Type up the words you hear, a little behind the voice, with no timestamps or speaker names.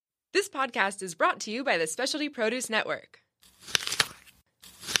This podcast is brought to you by the Specialty Produce Network.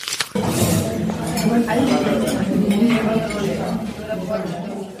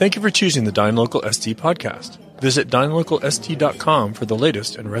 Thank you for choosing the Dine Local ST podcast. Visit dinelocalst.com for the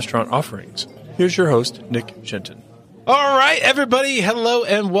latest in restaurant offerings. Here's your host, Nick Shenton. All right, everybody. Hello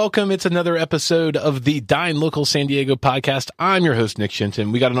and welcome. It's another episode of the Dine Local San Diego podcast. I'm your host, Nick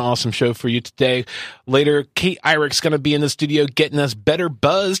Shenton. We got an awesome show for you today. Later, Kate Eirich's going to be in the studio getting us better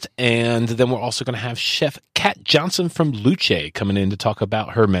buzzed. And then we're also going to have Chef Kat Johnson from Luce coming in to talk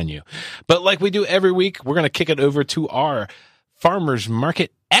about her menu. But like we do every week, we're going to kick it over to our farmers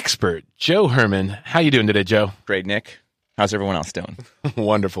market expert, Joe Herman. How you doing today, Joe? Great, Nick. How's everyone else doing?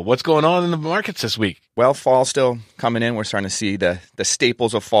 Wonderful. What's going on in the markets this week? Well, fall's still coming in. We're starting to see the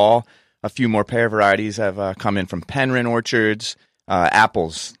staples of fall. A few more pear varieties have come in from Penryn orchards.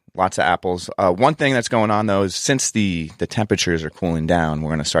 Apples, lots of apples. One thing that's going on, though, is since the temperatures are cooling down, we're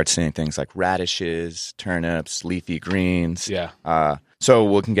going to start seeing things like radishes, turnips, leafy greens. Yeah. So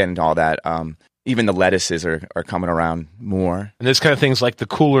we can get into all that. Even the lettuces are coming around more. And there's kind of things like the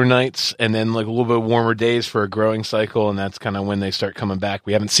cooler nights and then like a little bit warmer days for a growing cycle, and that's kind of when they start coming back.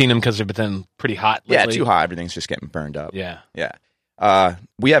 We haven't seen them because they've been pretty hot lately. Yeah, too hot. Everything's just getting burned up. Yeah.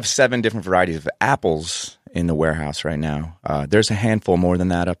 We have 7 different varieties of apples in the warehouse right now. There's a handful more than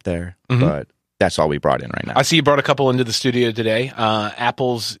that up there, but that's all we brought in right now. I see you brought a couple into the studio today.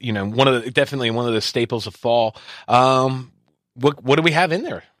 Apples, definitely one of the staples of fall. What do we have in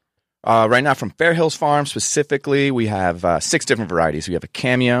there? Right now from Fair Hills Farm specifically, we have 6 different varieties. We have a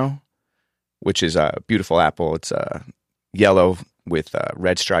Cameo, which is a beautiful apple. It's yellow with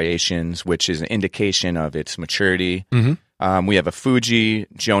red striations, which is an indication of its maturity. Mm-hmm. We have a Fuji,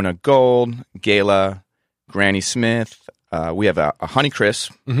 Jonah Gold, Gala, Granny Smith. We have a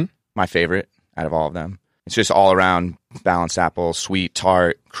Honeycrisp, my favorite out of all of them. It's just all around balanced apple, sweet,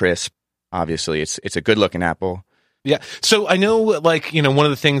 tart, crisp. Obviously, it's a good looking apple. Yeah. So I know, one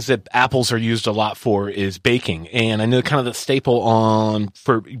of the things that apples are used a lot for is baking. And I know kind of the staple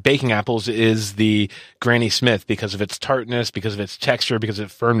for baking apples is the Granny Smith because of its tartness, because of its texture, because of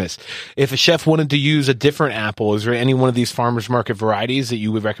its firmness. If a chef wanted to use a different apple, is there any one of these farmers market varieties that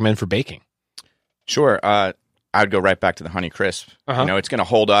you would recommend for baking? Sure. I would go right back to the Honeycrisp. Uh-huh. It's going to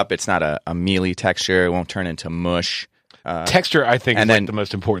hold up. It's not a mealy texture. It won't turn into mush. Texture, I think, is the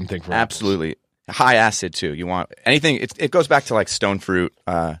most important thing for apples. Absolutely. High acid too. You want anything. It goes back to like stone fruit.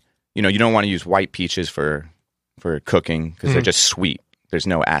 You don't want to use white peaches for cooking because they're just sweet. There's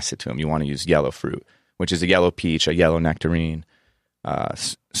no acid to them. You want to use yellow fruit, which is a yellow peach, a yellow nectarine.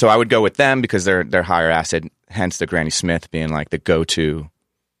 So I would go with them because they're higher acid. Hence the Granny Smith being like the go-to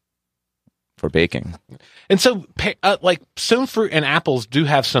for baking. And so, stone fruit and apples do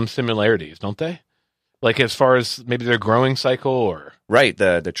have some similarities, don't they? Like as far as maybe their growing cycle or... Right.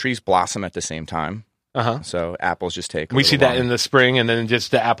 The trees blossom at the same time. Uh-huh. So apples just take we see that in the spring, and then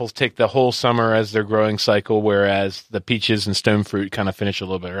just the apples take the whole summer as their growing cycle, whereas the peaches and stone fruit kind of finish a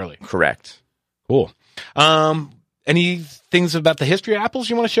little bit early. Correct. Cool. Any things about the history of apples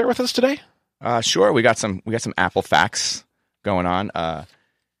you want to share with us today? Sure. We got some apple facts going on.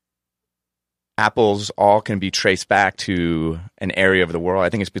 Apples all can be traced back to an area of the world. I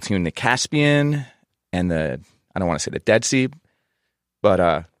think it's between the Caspian and I don't want to say the Dead Sea,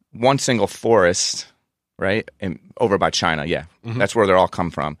 but one single forest, right? And over by China, yeah. Mm-hmm. That's where they all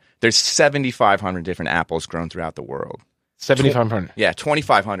come from. There's 7,500 different apples grown throughout the world. 7,500? Yeah,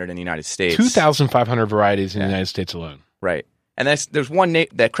 2,500 in the United States. 2,500 varieties in the United States alone. Right. And there's one,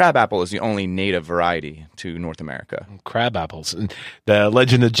 that crab apple is the only native variety to North America. Crab apples. And the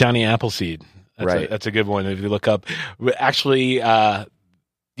legend of Johnny Appleseed. That's a good one if you look up. Actually,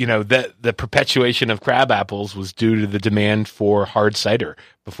 the perpetuation of crab apples was due to the demand for hard cider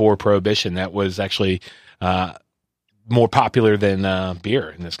before Prohibition. That was actually more popular than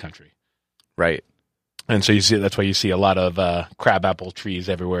beer in this country. Right. And so that's why you see a lot of crab apple trees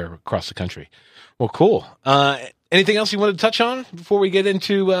everywhere across the country. Well, cool. Anything else you want to touch on before we get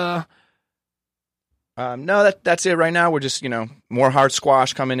into... No, that's it right now. We're just, more hard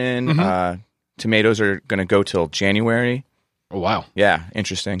squash coming in. Mm-hmm. Tomatoes are going to go till January. Oh, wow. Yeah,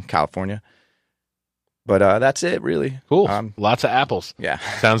 interesting. California. But that's it, really. Cool. Lots of apples. Yeah.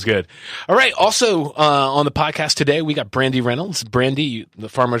 Sounds good. All right. Also, on the podcast today, we got Brandy Reynolds. Brandy, the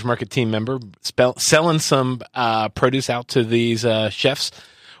Farmers Market team member, selling some produce out to these chefs.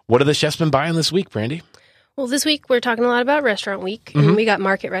 What have the chefs been buying this week, Brandy? Well, this week we're talking a lot about Restaurant Week, and we got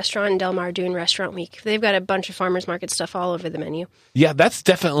Market Restaurant and Del Mar doing Restaurant Week. They've got a bunch of farmers market stuff all over the menu. Yeah, that's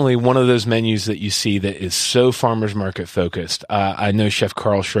definitely one of those menus that you see that is so farmers market focused. I know Chef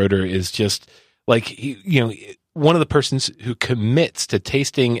Carl Schroeder is just like, one of the persons who commits to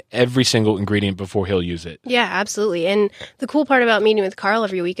tasting every single ingredient before he'll use it. Yeah, absolutely. And the cool part about meeting with Carl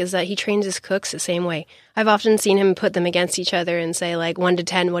every week is that he trains his cooks the same way. I've often seen him put them against each other and say, like, 1 to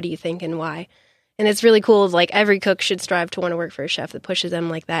 10, what do you think and why? And it's really cool. Like, every cook should strive to want to work for a chef that pushes them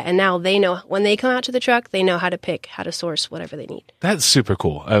like that. And now they know, when they come out to the truck, they know how to pick, how to source whatever they need. That's super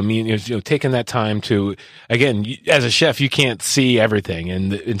cool. I mean, taking that time to, again, as a chef, you can't see everything,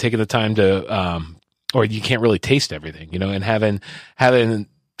 and taking the time to, or you can't really taste everything, and having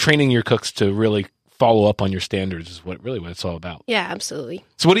training your cooks to really follow up on your standards is what it's all about. Yeah, absolutely.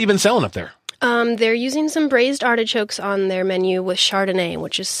 So what have you been selling up there? They're using some braised artichokes on their menu with Chardonnay,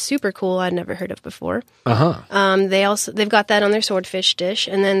 which is super cool. I'd never heard of before. They've got that on their swordfish dish,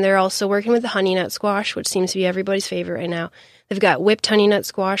 and then they're also working with the honey nut squash, which seems to be everybody's favorite right now. They've got whipped honey nut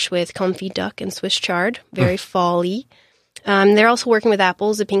squash with confit duck and Swiss chard, very fall-y. They're also working with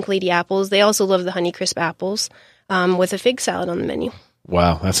apples, the Pink Lady apples. They also love the Honey Crisp apples with a fig salad on the menu.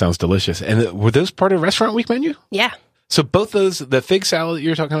 Wow, that sounds delicious. And were those part of Restaurant Week menu? Yeah. So both those, the fig salad that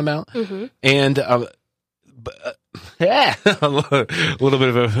you're talking about, and yeah, a little bit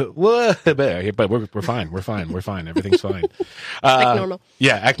of a, but we're fine. We're fine. Everything's fine. Act normal.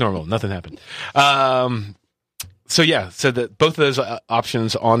 Yeah, act normal. Nothing happened. So both of those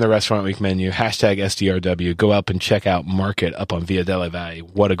options on the Restaurant Week menu, #SDRW, go up and check out Market up on Via della Valle.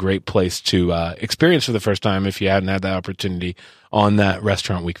 What a great place to experience for the first time if you hadn't had that opportunity on that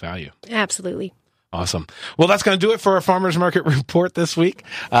Restaurant Week value. Absolutely. Awesome. Well, that's going to do it for our Farmers Market Report this week.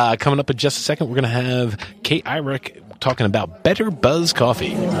 Coming up in just a second, we're going to have Kate Eyrich talking about Better Buzz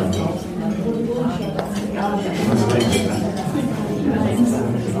Coffee.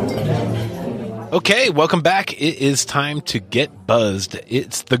 Okay, welcome back. It is time to get buzzed.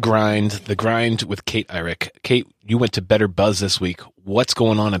 It's The Grind with Kate Eyrich. Kate, you went to Better Buzz this week. What's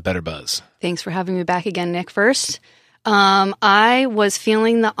going on at Better Buzz? Thanks for having me back again, Nick. First, I was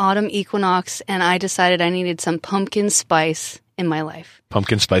feeling the autumn equinox, and I decided I needed some pumpkin spice in my life.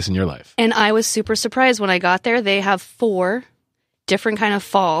 Pumpkin spice in your life. And I was super surprised when I got there. They have 4 different kind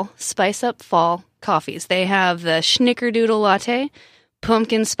of spice up fall coffees. They have the Schnickerdoodle latte,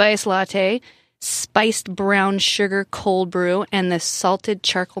 pumpkin spice latte, spiced brown sugar cold brew, and the salted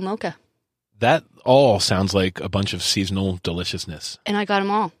charcoal mocha. That all sounds like a bunch of seasonal deliciousness. And I got them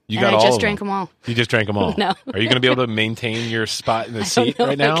all. I just drank them all. You just drank them all? No. Are you going to be able to maintain your spot in the seat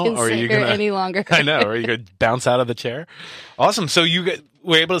right now? Or are you going to any longer? I know. Are you going to bounce out of the chair? Awesome. So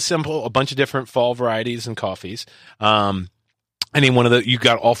were able to sample a bunch of different fall varieties and coffees. Any one of you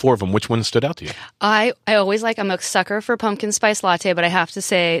got all 4 of them. Which one stood out to you? I always I'm a sucker for pumpkin spice latte, but I have to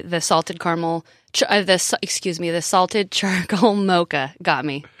say the salted caramel, the salted charcoal mocha got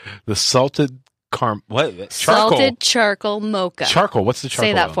me. The salted charcoal? Salted charcoal mocha. Charcoal. What's the charcoal?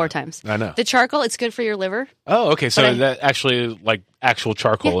 Say that 4 times. I know. The charcoal, it's good for your liver. Oh, okay. So that actually like actual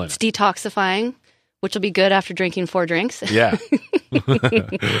charcoal in it. It's detoxifying, which will be good after drinking 4 drinks. Yeah.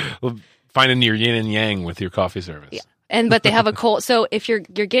 Well, finding your yin and yang with your coffee service. Yeah. But they have a cold. So if you're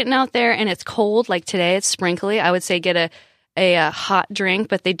getting out there and it's cold, like today, it's sprinkly, I would say get a hot drink.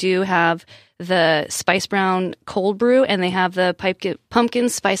 But they do have the spice brown cold brew, and they have the pumpkin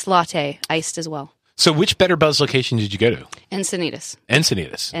spice latte iced as well. So which Better Buzz location did you go to? Encinitas.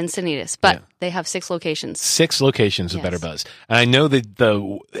 But they have 6 locations. 6 locations of Better Buzz. And I know that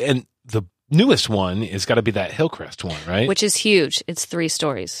the newest one is got to be that Hillcrest one, right? Which is huge. It's 3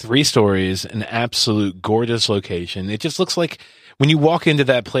 stories. 3 stories, an absolute gorgeous location. It just looks like when you walk into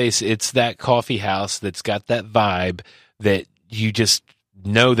that place, it's that coffee house that's got that vibe that you just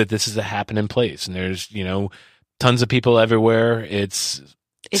know that this is a happening place. And there's, tons of people everywhere. It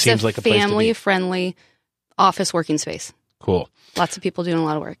seems like a place to be. Family-friendly office working space. Cool. Lots of people doing a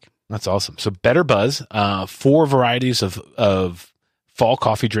lot of work. That's awesome. So Better Buzz, 4 varieties of fall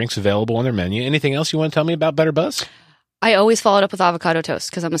coffee drinks available on their menu. Anything else you want to tell me about Better Buzz? I always follow it up with avocado toast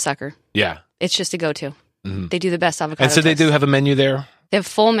because I'm a sucker. Yeah. It's just a go-to. Mm-hmm. They do the best avocado toast. And so they do have a menu there? They have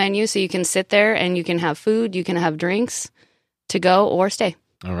full menu, so you can sit there and you can have food, you can have drinks to go or stay.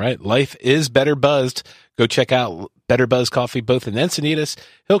 All right. Life is better buzzed. Go check out Better Buzz Coffee, both in Encinitas,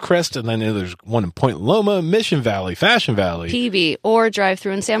 Hillcrest, and then there's one in Point Loma, Mission Valley, Fashion Valley. PB, or drive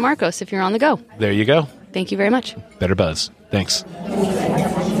through in San Marcos if you're on the go. There you go. Thank you very much. Better Buzz. Thanks.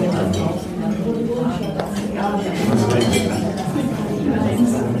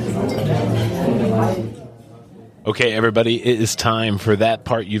 Okay, everybody, it is time for that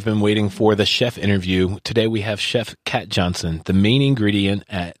part you've been waiting for, the chef interview. Today we have Chef Kat Johnson, the main ingredient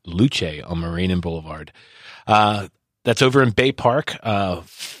at Luce on Marine and Boulevard. That's over in Bay Park.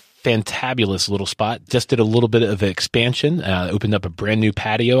 fantabulous little spot. Just did a little bit of expansion, opened up a brand new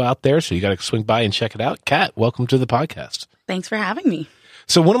patio out there. So you got to swing by and check it out. Kat, welcome to the podcast. Thanks for having me.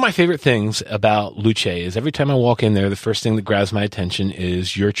 So one of my favorite things about Luce is every time I walk in there, the first thing that grabs my attention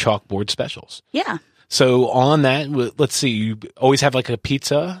is your chalkboard specials. Yeah. So on that, let's see, you always have like a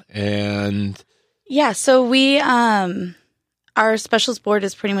pizza and... Yeah, so we, our specials board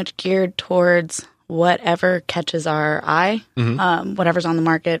is pretty much geared towards whatever catches our eye, whatever's on the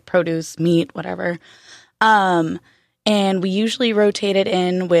market, produce, meat, whatever. And we usually rotate it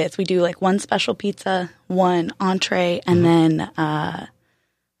in with, we do like one special pizza, one entree, and then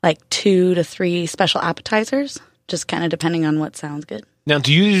like 2 to 3 special appetizers, just kind of depending on what sounds good. Now,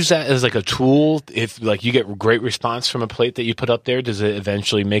 do you use that as like a tool? If like you get great response from a plate that you put up there, does it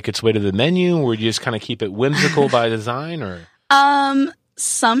eventually make its way to the menu, or do you just kind of keep it whimsical by design? Or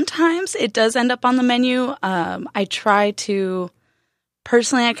sometimes it does end up on the menu. I try to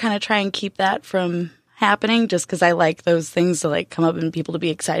personally, I kind of try and keep that from happening, just because I like those things to like come up and people to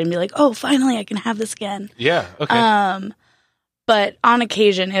be excited and be like, "Oh, finally, I can have this again." Yeah. Okay. But on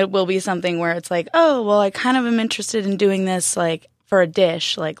occasion, it will be something where it's like, "Oh, well, I kind of am interested in doing this, like." For a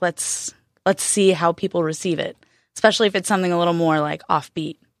dish, like let's see how people receive it, especially if it's something a little more like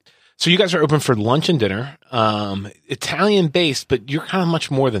offbeat. So you guys are open for lunch and dinner, Italian based, but you're kind of much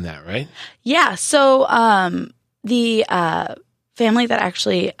more than that, right? Yeah. So the family that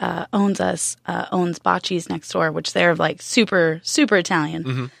actually owns us owns Bocce's next door, which they're like super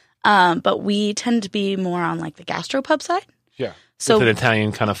Italian. But we tend to be more on like the gastropub side. Yeah. So with an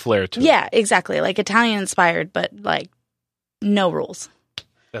Italian kind of flair to it. Yeah, exactly. Like Italian inspired, but like no rules.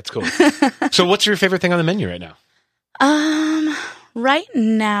 That's cool. So what's your favorite thing on the menu right now? Right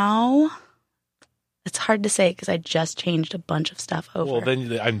now, it's hard to say because I just changed a bunch of stuff over. Well,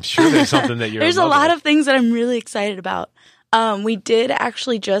 then I'm sure there's something that you're There's a lot of things that I'm really excited about. We did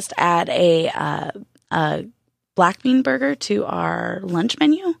actually just add a black bean burger to our lunch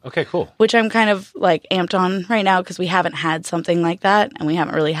menu. Okay, cool. Which I'm kind of like amped on right now because we haven't had something like that, and we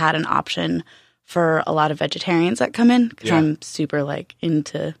haven't really had an option for a lot of vegetarians that come in because I'm super like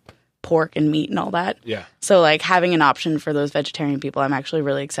into pork and meat and all that. Yeah. So like having an option for those vegetarian people, I'm actually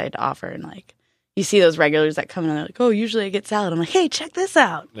really excited to offer. And like you see those regulars that come in and they're like, "Oh, usually I get salad." I'm like, "Hey, check this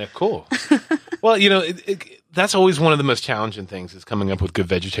out." Yeah, cool. Well, you know, that's always one of the most challenging things is coming up with good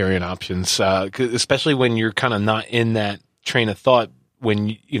vegetarian options, especially when you're kind of not in that train of thought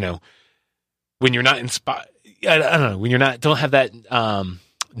when when you're not inspired. I don't know, when you're don't have that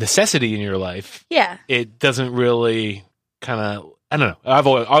necessity in your life. Yeah. It doesn't really kind of, I don't know. I've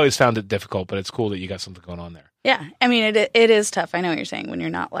always found it difficult, but it's cool that you got something going on there. Yeah. I mean, it is tough. I know what you're saying when you're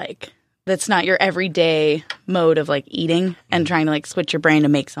not like, that's not your everyday mode of like eating and trying to like switch your brain to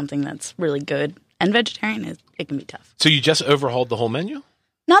make something that's really good. And vegetarian, it can be tough. So you just overhauled the whole menu?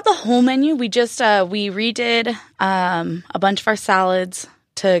 Not the whole menu. We just, we redid a bunch of our salads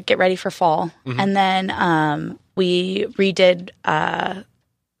to get ready for fall. And then we redid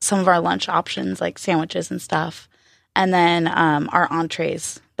some of our lunch options like sandwiches and stuff. And then our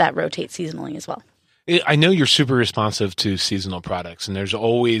entrees that rotate seasonally as well. I know you're super responsive to seasonal products, and there's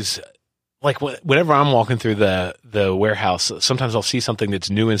always, like, whenever I'm walking through the warehouse, sometimes I'll see something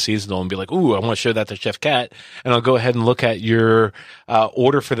that's new and seasonal and be like, "Ooh, I want to show that to Chef Kat." And I'll go ahead and look at your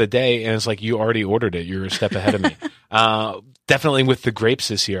order for the day, and it's like, you already ordered it. You're a step ahead of me. Definitely with the grapes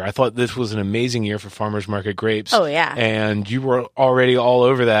this year. I thought this was an amazing year for farmers market grapes. Oh, yeah. And you were already all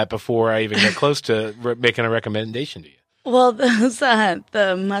over that before I even got close to making a recommendation to you. Well, those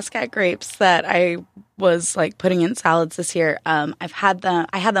the Muscat grapes that I was like putting in salads this year, I had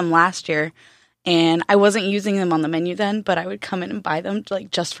them last year, and I wasn't using them on the menu then, but I would come in and buy them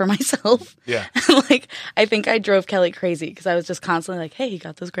like just for myself. Yeah. Like I think I drove Kelly crazy because I was just constantly like, "Hey, you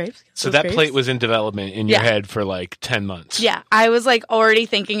got those grapes?" So that plate was in development in your head for like 10 months. Yeah, I was like already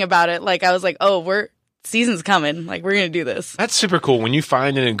thinking about it. Like I was like, "Oh, season's coming. Like we're gonna do this." That's super cool when you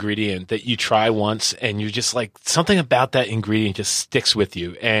find an ingredient that you try once and you're just like, something about that ingredient just sticks with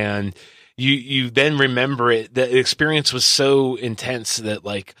you, and you then remember it. The experience was so intense that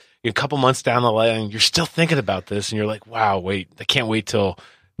like a couple months down the line, you're still thinking about this, and you're like, "Wow, wait, I can't wait till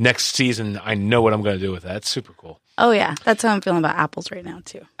next season. I know what I'm going to do with that." It's super cool. Oh yeah, that's how I'm feeling about apples right now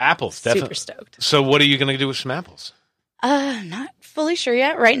too. Apples, definitely. Super stoked. So what are you going to do with some apples? Not fully sure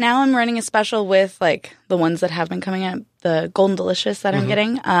yet. Right now I'm running a special with like the ones that have been coming out, the Golden Delicious that I'm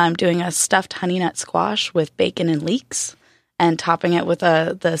getting. I'm doing a stuffed honey nut squash with bacon and leeks and topping it with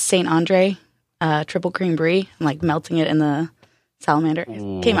the St. Andre triple cream brie and like melting it in the salamander.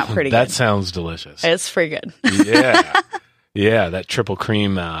 It came out pretty good. That sounds delicious. It's pretty good. Yeah. Yeah, that triple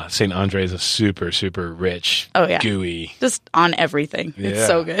cream St. Andre's is super, super rich, gooey. Just on everything. Yeah. It's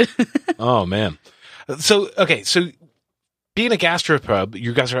so good. Oh, man. So being a gastropub,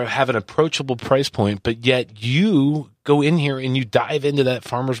 you guys have an approachable price point, but yet you go in here and you dive into that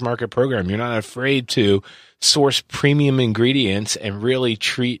farmer's market program. You're not afraid to source premium ingredients and really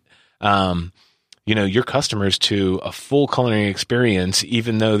treat your customers to a full culinary experience,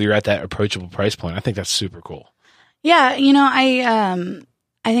 even though you're at that approachable price point. I think that's super cool. Yeah, I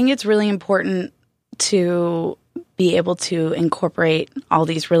think it's really important to be able to incorporate all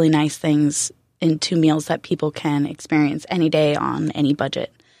these really nice things into meals that people can experience any day on any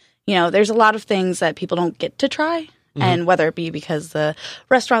budget. There's a lot of things that people don't get to try, and whether it be because the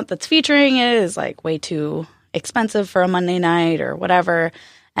restaurant that's featuring it is like way too expensive for a Monday night or whatever.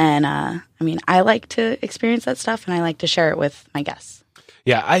 And I like to experience that stuff, and I like to share it with my guests.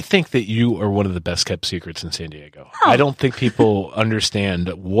 Yeah, I think that you are one of the best kept secrets in San Diego. Oh. I don't think people understand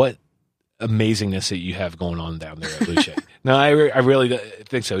what amazingness that you have going on down there at Luce. No, I really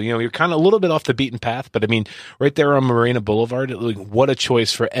think so. You're kind of a little bit off the beaten path, but I mean, right there on Marina Boulevard, what a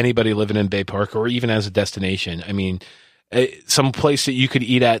choice for anybody living in Bay Park or even as a destination. I mean, some place that you could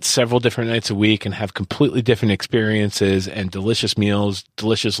eat at several different nights a week and have completely different experiences and delicious meals,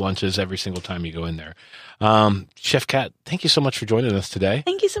 delicious lunches every single time you go in there. Chef Kat, thank you so much for joining us today.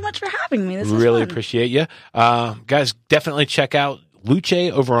 Thank you so much for having me. This was really fun. Appreciate you. Guys, definitely check out Luce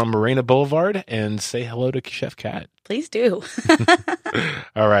over on Marina Boulevard and say hello to Chef Kat. Please do.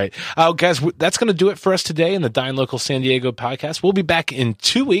 All right. Guys, that's going to do it for us today in the Dine Local San Diego podcast. We'll be back in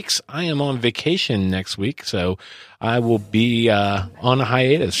 2 weeks. I am on vacation next week, so I will be on a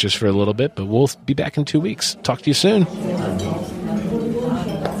hiatus just for a little bit, but we'll be back in 2 weeks. Talk to you soon.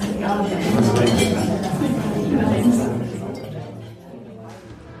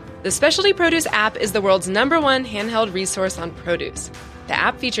 The Specialty Produce app is the world's #1 handheld resource on produce. The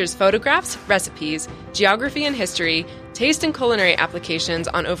app features photographs, recipes, geography and history, taste and culinary applications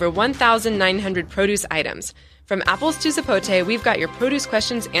on over 1,900 produce items. From apples to zapote, we've got your produce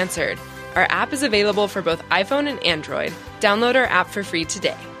questions answered. Our app is available for both iPhone and Android. Download our app for free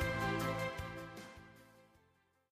today.